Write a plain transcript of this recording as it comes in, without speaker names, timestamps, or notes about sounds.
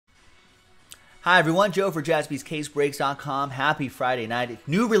Hi, everyone. Joe for JaspysCaseBreaks.com. Happy Friday night.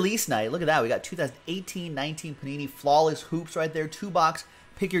 New release night. Look at that. We got 2018-19 Panini Flawless Hoops right there. 2-box.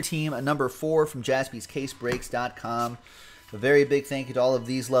 Pick your team. Number 4 from JaspysCaseBreaks.com. A very big thank you to all of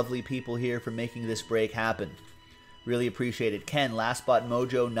these lovely people here for making this break happen. Really appreciate it. Ken, Last Spot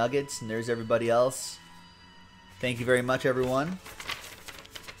Mojo, Nuggets, and there's everybody else. Thank you very much, everyone.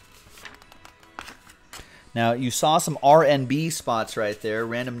 Now, you saw some RNB spots right there,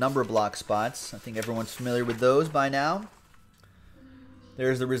 random number block spots. I think everyone's familiar with those by now.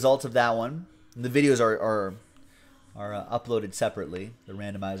 There's the results of that one. The videos are uploaded separately, the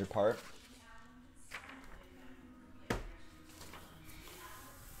randomizer part.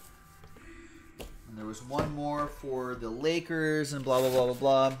 And there was one more for the Lakers and blah, blah, blah, blah,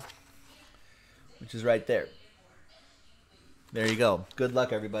 blah, which is right there. There you go. Good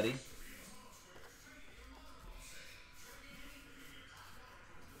luck, everybody.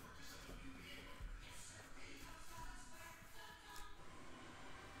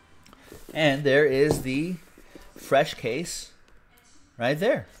 And there is the fresh case right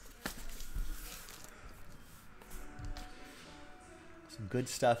there. Some good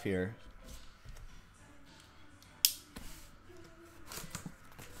stuff here.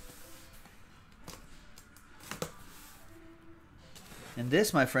 And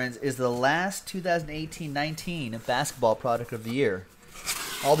this, my friends, is the last 2018-19 basketball product of the year.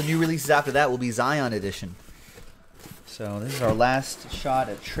 All the new releases after that will be Zion edition. So this is our last shot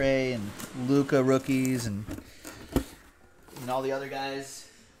at Trey and Luka rookies and all the other guys.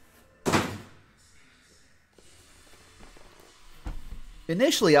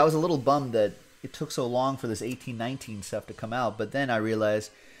 Initially, I was a little bummed that it took so long for this 18-19 stuff to come out, but then I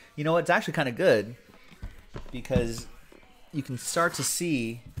realized, you know what, it's actually kind of good because you can start to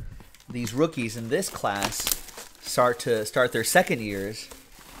see these rookies in this class start their second years.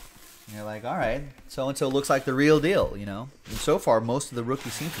 And you're like, all right, so-and-so looks like the real deal, you know? And so far, most of the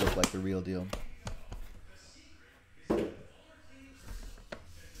rookies seem to look like the real deal.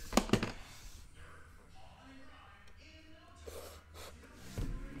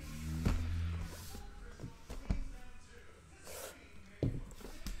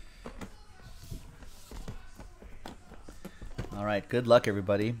 All right, good luck,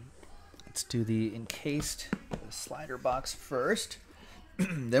 everybody. Let's do the encased slider box first.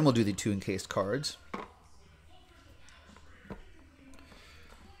 Then we'll do the 2 encased cards.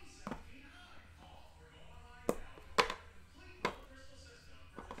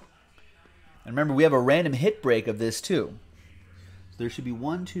 And remember, we have a random hit break of this too. So there should be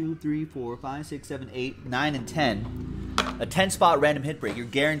 1, 2, 3, 4, 5, 6, 7, 8, 9, and 10. A 10-spot random hit break. You're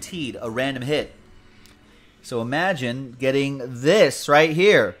guaranteed a random hit. So imagine getting this right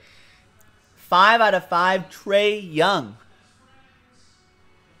here. 5 out of 5, Trey Young.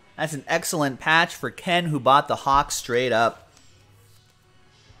 That's an excellent patch for Ken, who bought the Hawks straight up.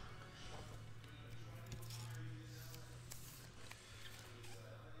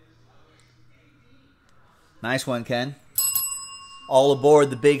 Nice one, Ken. All aboard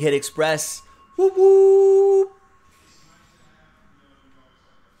the Big Hit Express. Whoop, whoop.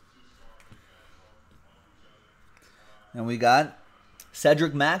 And we got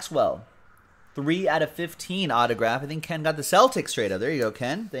Cedric Maxwell. 3 out of 15 autograph. I think Ken got the Celtics straight up. There you go,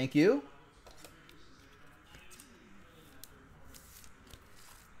 Ken. Thank you.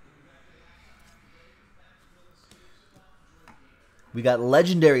 We got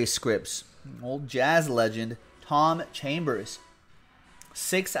legendary scripts. Old Jazz legend, Tom Chambers.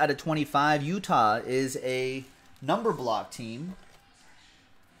 6 out of 25. Utah is a number block team.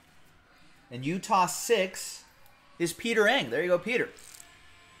 And Utah 6 is Peter Eng. There you go, Peter.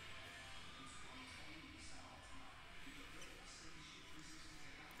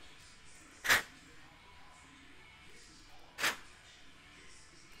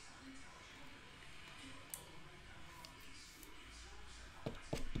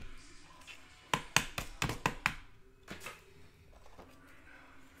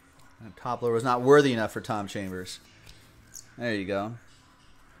 Top loader was not worthy enough for Tom Chambers. There you go.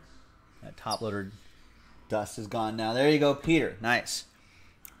 That top loader dust is gone now. There you go, Peter. Nice.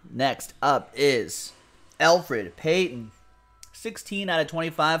 Next up is Alfred Payton. 16 out of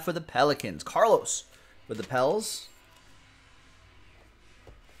 25 for the Pelicans. Carlos for the Pels.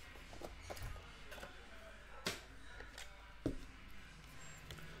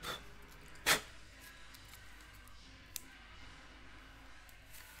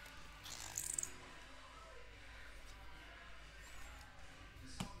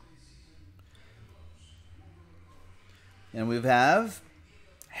 And we have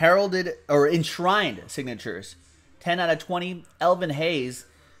heralded or enshrined signatures. 10 out of 20, Elvin Hayes.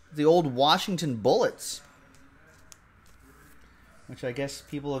 The old Washington Bullets, which I guess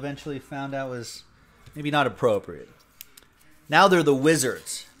people eventually found out was maybe not appropriate. Now they're the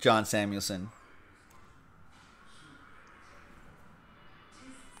Wizards, John Samuelson.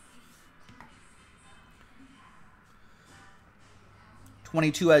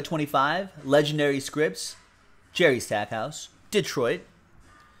 .22 out of 25. Legendary Scripts. Jerry Stackhouse. Detroit.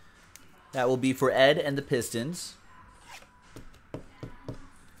 That will be for Ed and the Pistons.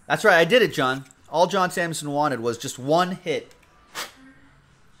 That's right, I did it, John. All John Samuelson wanted was just one hit.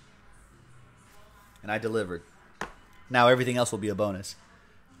 And I delivered. Now everything else will be a bonus.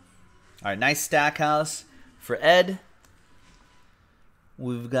 All right, nice Stackhouse for Ed.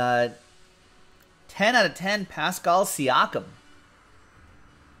 We've got 10 out of 10 Pascal Siakam.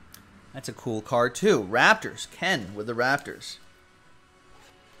 That's a cool card, too. Raptors. Ken with the Raptors.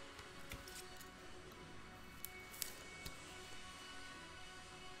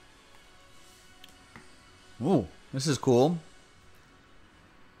 Ooh, this is cool.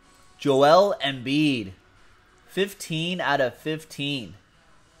 Joel Embiid. 15 out of 15.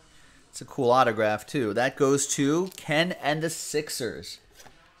 It's a cool autograph, too. That goes to Ken and the Sixers.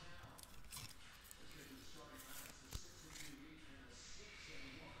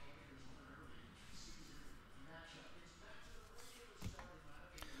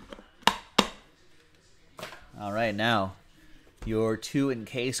 All right, now your 2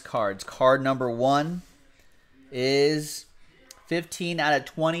 encase cards. Card number 1 is 15 out of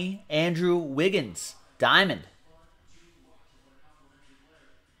 20. Andrew Wiggins, Diamond.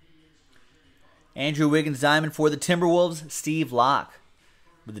 Andrew Wiggins, Diamond for the Timberwolves. Steve Locke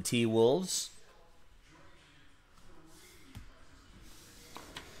with the T-Wolves.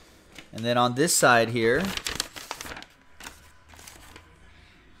 And then on this side here,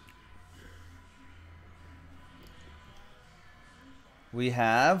 we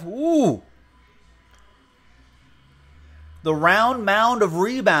have, the round mound of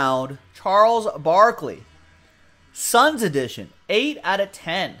rebound, Charles Barkley. Suns edition, 8 out of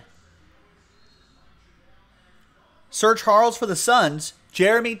 10. Sir Charles for the Suns,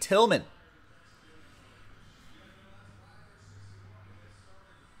 Jeremy Tillman.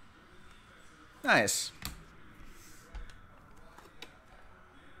 Nice.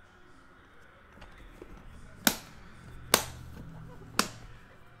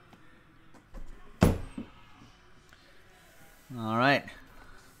 All right.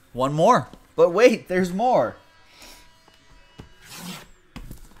 One more. But wait, there's more.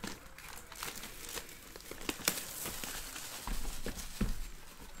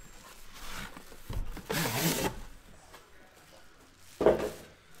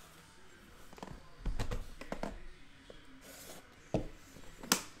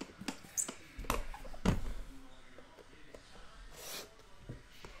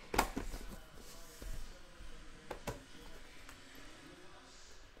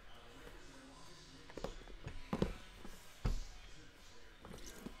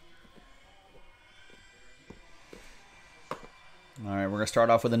 All right, we're going to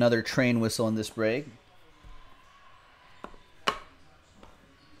start off with another train whistle in this break.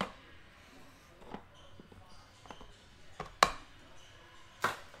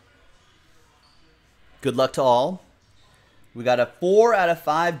 Good luck to all. We got a 4 out of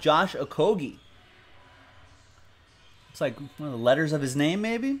 5 Josh Okogie. It's like one of the letters of his name,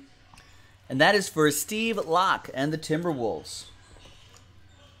 maybe? And that is for Steve Locke and the Timberwolves.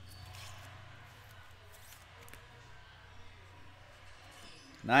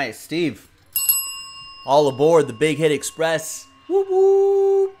 Nice, Steve. All aboard the Big Hit Express. Woo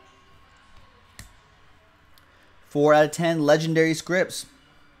woo. 4 out of 10 Legendary Scripts.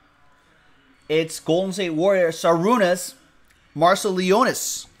 It's Golden State Warrior Sarunas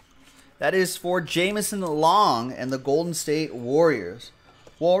Marcelionis. That is for Jamison Long and the Golden State Warriors.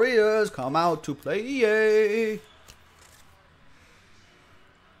 Warriors come out to play. Yeah,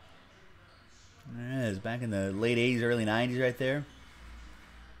 it's back in the late 80s, early 90s right there.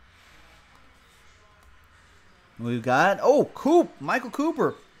 We've got, Michael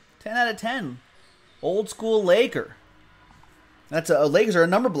Cooper, 10 out of 10. Old school Laker. That's Lakers are a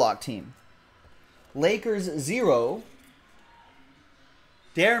number block team. Lakers 0.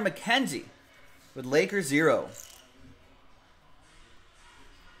 Darren McKenzie with Lakers 0.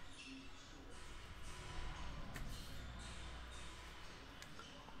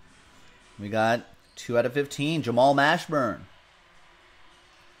 We got 2 out of 15. Jamal Mashburn.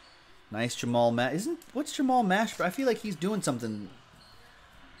 Nice Jamal what's Jamal Mashburn? I feel like he's doing something.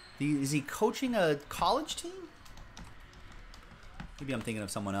 Is he coaching a college team? Maybe I'm thinking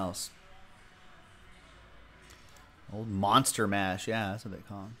of someone else. Old Monster Mash. Yeah, that's what they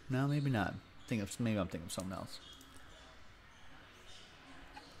call him. No, maybe not. Maybe I'm thinking of something else.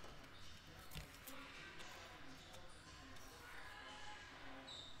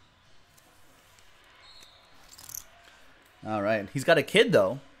 All right. He's got a kid,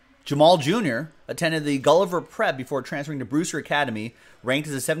 though. Jamal Jr. attended the Gulliver Prep before transferring to Brewster Academy, ranked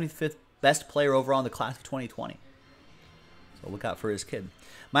as the 75th best player overall in the class of 2020. So look out for his kid.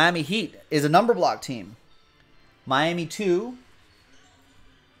 Miami Heat is a number block team. Miami 2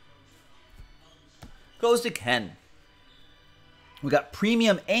 goes to Ken. We got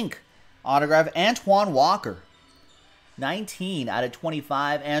Premium Ink autograph, Antoine Walker. 19 out of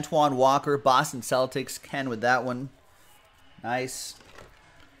 25, Antoine Walker, Boston Celtics. Ken with that one. Nice.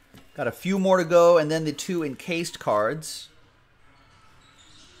 Got a few more to go, and then the 2 encased cards.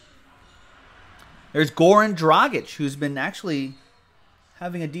 There's Goran Dragic, who's been actually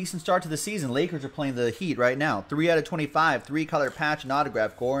having a decent start to the season. Lakers are playing the Heat right now. 3 out of 25, 3-color patch and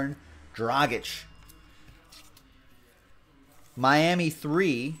autograph, Goran Dragic. Miami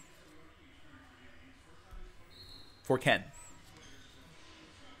 3 for Ken.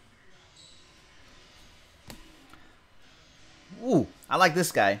 Ooh, I like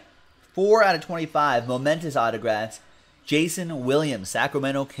this guy. 4 out of 25, momentous autographs. Jason Williams,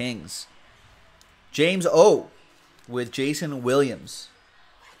 Sacramento Kings. James O with Jason Williams.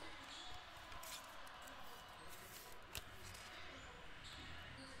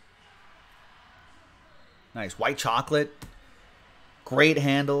 Nice white chocolate. Great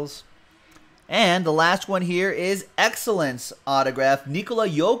handles. And the last one here is Excellence autograph, Nikola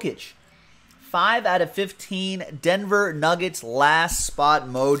Jokic. 5 out of 15, Denver Nuggets last spot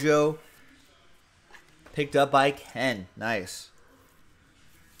mojo. Picked up by Ken. Nice.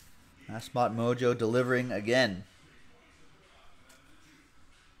 Last spot mojo delivering again.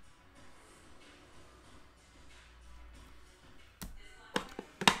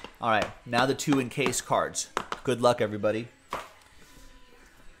 All right, now the 2 encased cards. Good luck, everybody.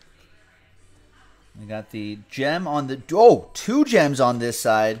 We got the gem on the... Oh, 2 gems on this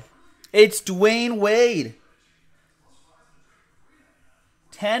side. It's Dwayne Wade.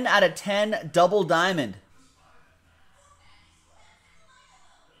 10 out of 10, double diamond.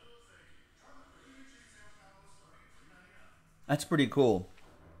 That's pretty cool.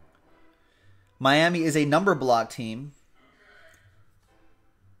 Miami is a number block team.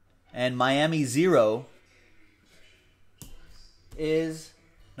 And Miami 0 is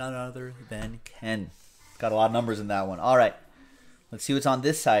none other than Ken. Got a lot of numbers in that one. All right. Let's see what's on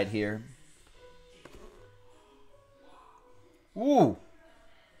this side here. Ooh.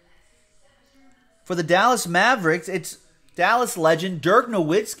 For the Dallas Mavericks, it's Dallas legend Dirk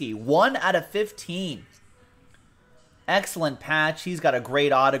Nowitzki. 1 out of 15. Excellent patch. He's got a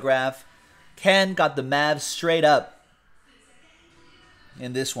great autograph. Ken got the Mavs straight up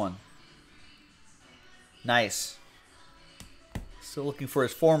in this one. Nice. Still looking for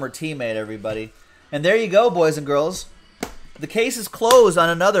his former teammate, everybody. And there you go, boys and girls. The case is closed on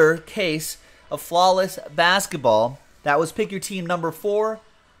another case of flawless basketball. That was Pick Your Team number 4.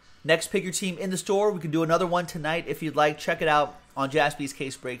 Next Pick Your Team in the store. We can do another one tonight if you'd like. Check it out on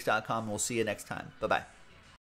jaspyscasebreaks.com. We'll see you next time. Bye-bye.